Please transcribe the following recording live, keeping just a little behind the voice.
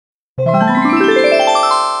Hey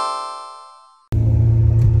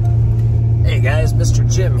guys,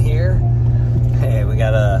 Mr. Jim here. Hey, we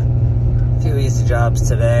got a few easy jobs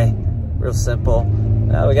today. Real simple.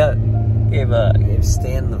 Gave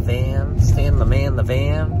Stan the man the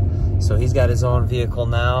van. So he's got his own vehicle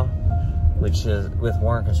now, which is with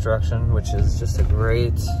Warren Construction, which is just a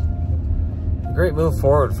great move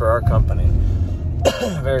forward for our company.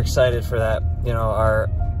 Very excited for that. You know, our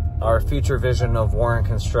future vision of Warren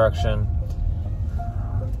Construction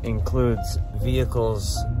includes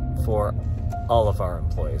vehicles for all of our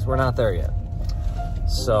employees. We're not there yet.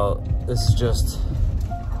 So this is just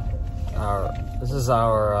our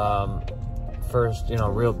first, you know,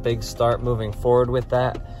 real big start moving forward with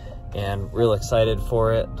that, and real excited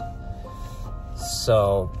for it.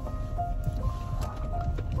 So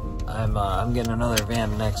I'm getting another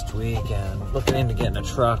van next week and looking into getting a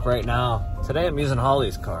truck right now. Today I'm using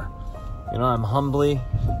Holly's car. You know, I'm humbly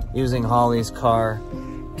using Holly's car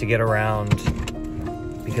to get around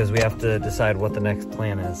because we have to decide what the next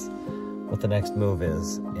plan is, what the next move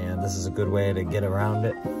is. And this is a good way to get around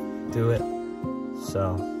it, do it.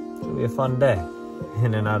 So it'll be a fun day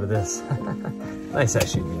in and out of this. Nice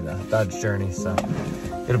SUV though, Dodge Journey, so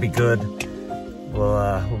it'll be good.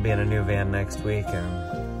 We'll be in a new van next week and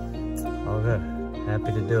all good.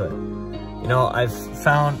 Happy to do it. You know, I've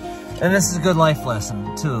found, and this is a good life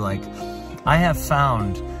lesson too, like I have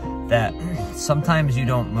found that sometimes you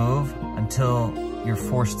don't move until you're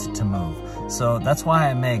forced to move. So that's why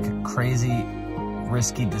I make crazy,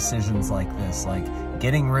 risky decisions like this, like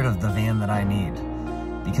getting rid of the van that I need.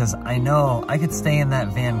 Because I know I could stay in that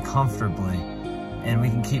van comfortably and we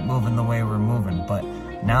can keep moving the way we're moving. But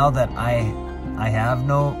now that I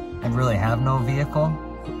really have no vehicle,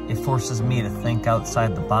 it forces me to think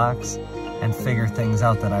outside the box and figure things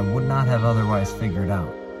out that I would not have otherwise figured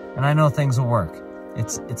out. And I know things will work.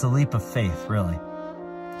 It's a leap of faith, really.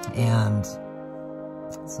 And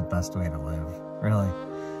it's the best way to live, really.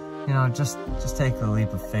 You know, just take the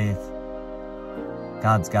leap of faith.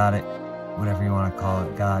 God's got it, whatever you want to call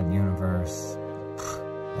it, God, universe,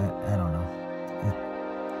 I don't know.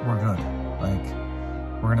 We're good. Like,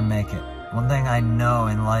 we're gonna make it. One thing I know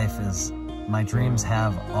in life is my dreams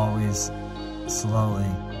have always slowly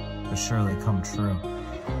but surely come true.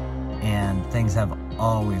 And things have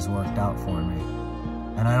always worked out for me.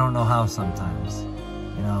 And I don't know how sometimes,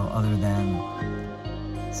 you know, other than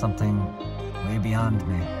something way beyond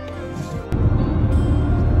me.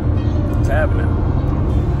 What's happening?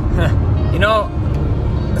 You know,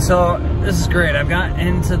 so this is great. I've gotten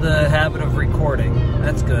into the habit of recording.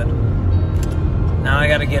 That's good. Now I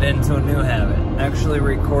gotta get into a new habit. Actually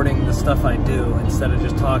recording the stuff I do instead of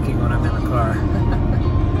just talking when I'm in the car.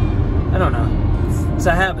 I don't know. It's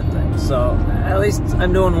a habit thing. So at least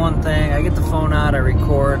I'm doing one thing. I get the phone out, I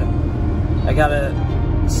record. I gotta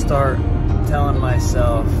start telling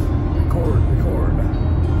myself, record.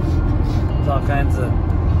 There's all kinds of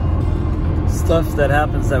stuff that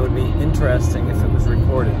happens that would be interesting if it was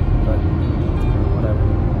recorded, but whatever.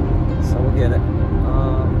 So we'll get it.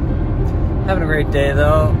 Having a great day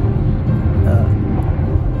though.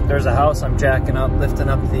 There's a house I'm jacking up, lifting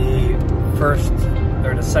up the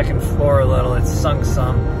second floor a little. It's sunk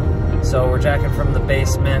some, so we're jacking from the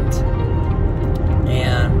basement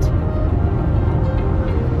and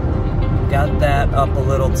got that up a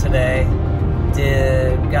little today.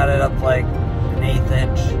 Got it up like an 1/8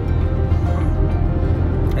 inch.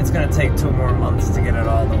 It's gonna take 2 more months to get it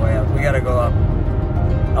all the way up. We gotta go up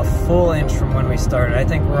a full inch from when we started. I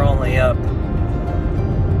think we're only up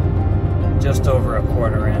just over a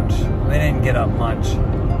 1/4 inch. We didn't get up much.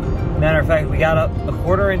 Matter of fact, we got up a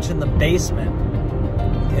 1/4 inch in the basement.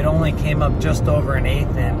 It only came up just over an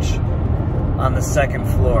 1/8 inch on the second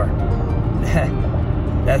floor.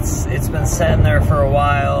 It's been sitting there for a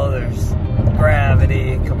while. There's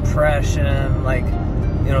gravity, compression, like,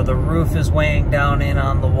 you know, the roof is weighing down in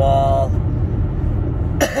on the wall.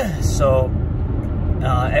 So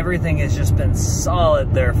everything has just been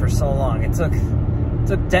solid there for so long. It took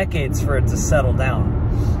decades for it to settle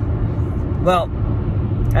down. Well,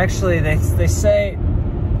 actually, they say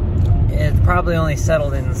it probably only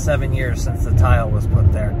settled in 7 years since the tile was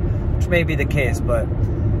put there, which may be the case, but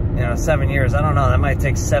you know, 7 years, I don't know. That might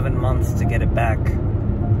take 7 months to get it back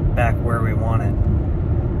where we want it.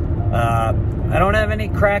 I don't have any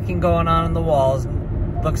cracking going on in the walls.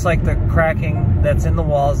 Looks like the cracking that's in the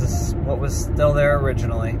walls is what was still there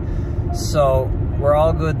originally. So we're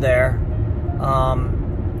all good there.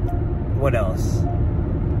 What else?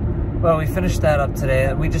 Well, we finished that up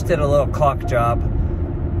today. We just did a little caulk job.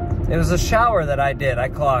 It was a shower that I did. I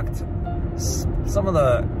caulked. Some of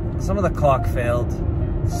the caulk failed.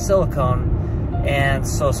 silicone, and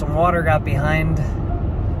so some water got behind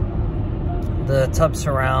the tub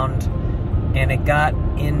surround, and it got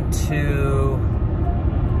into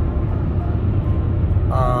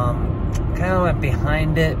kind of went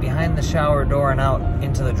behind the shower door and out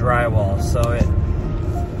into the drywall. So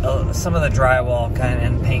some of the drywall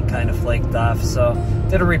and paint kind of flaked off. So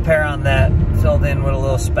did a repair on that, filled in with a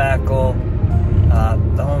little spackle.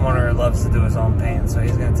 The homeowner loves to do his own paint, so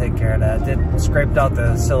he's gonna take care of that. Scraped out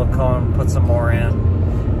the silicone, put some more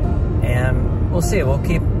in, and we'll see. We'll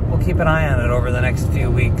keep an eye on it over the next few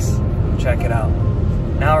weeks. Check it out.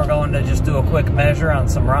 Now we're going to just do a quick measure on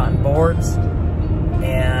some rotten boards.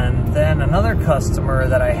 And then another customer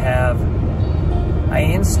that I have, I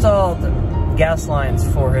installed gas lines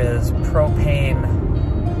for his propane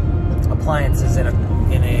appliances in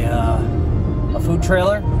a food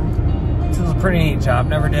trailer. This was a pretty neat job.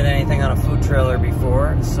 Never did anything on a food trailer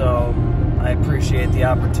before, so I appreciate the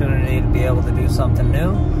opportunity to be able to do something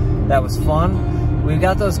new. That was fun. We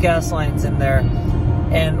got those gas lines in there,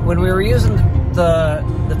 and when we were using the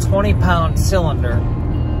 20-pound cylinder,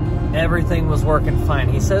 everything was working fine.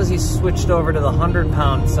 He says he switched over to the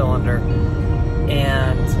 100-pound cylinder,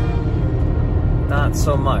 and not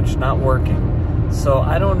so much, not working. So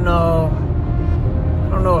I don't know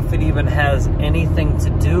if it even has anything to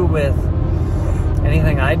do with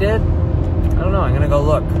anything I did. I don't know. I'm gonna go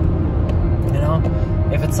look. You know,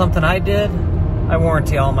 if it's something I did, I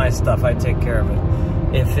warranty all my stuff. I take care of it.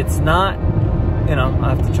 If it's not, you know, I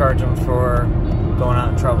have to charge them for going out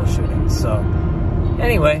and troubleshooting. So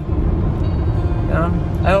anyway, you know,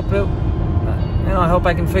 I hope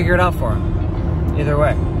I can figure it out for him. Either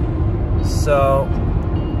way. So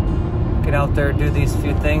get out there, do these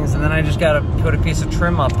few things, and then I just gotta put a piece of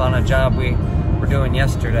trim up on a job we were doing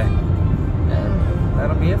yesterday. And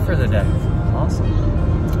that'll be it for the day. Awesome.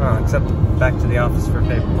 Oh, except back to the office for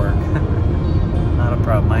paperwork. Not a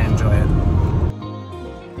problem, I enjoy it.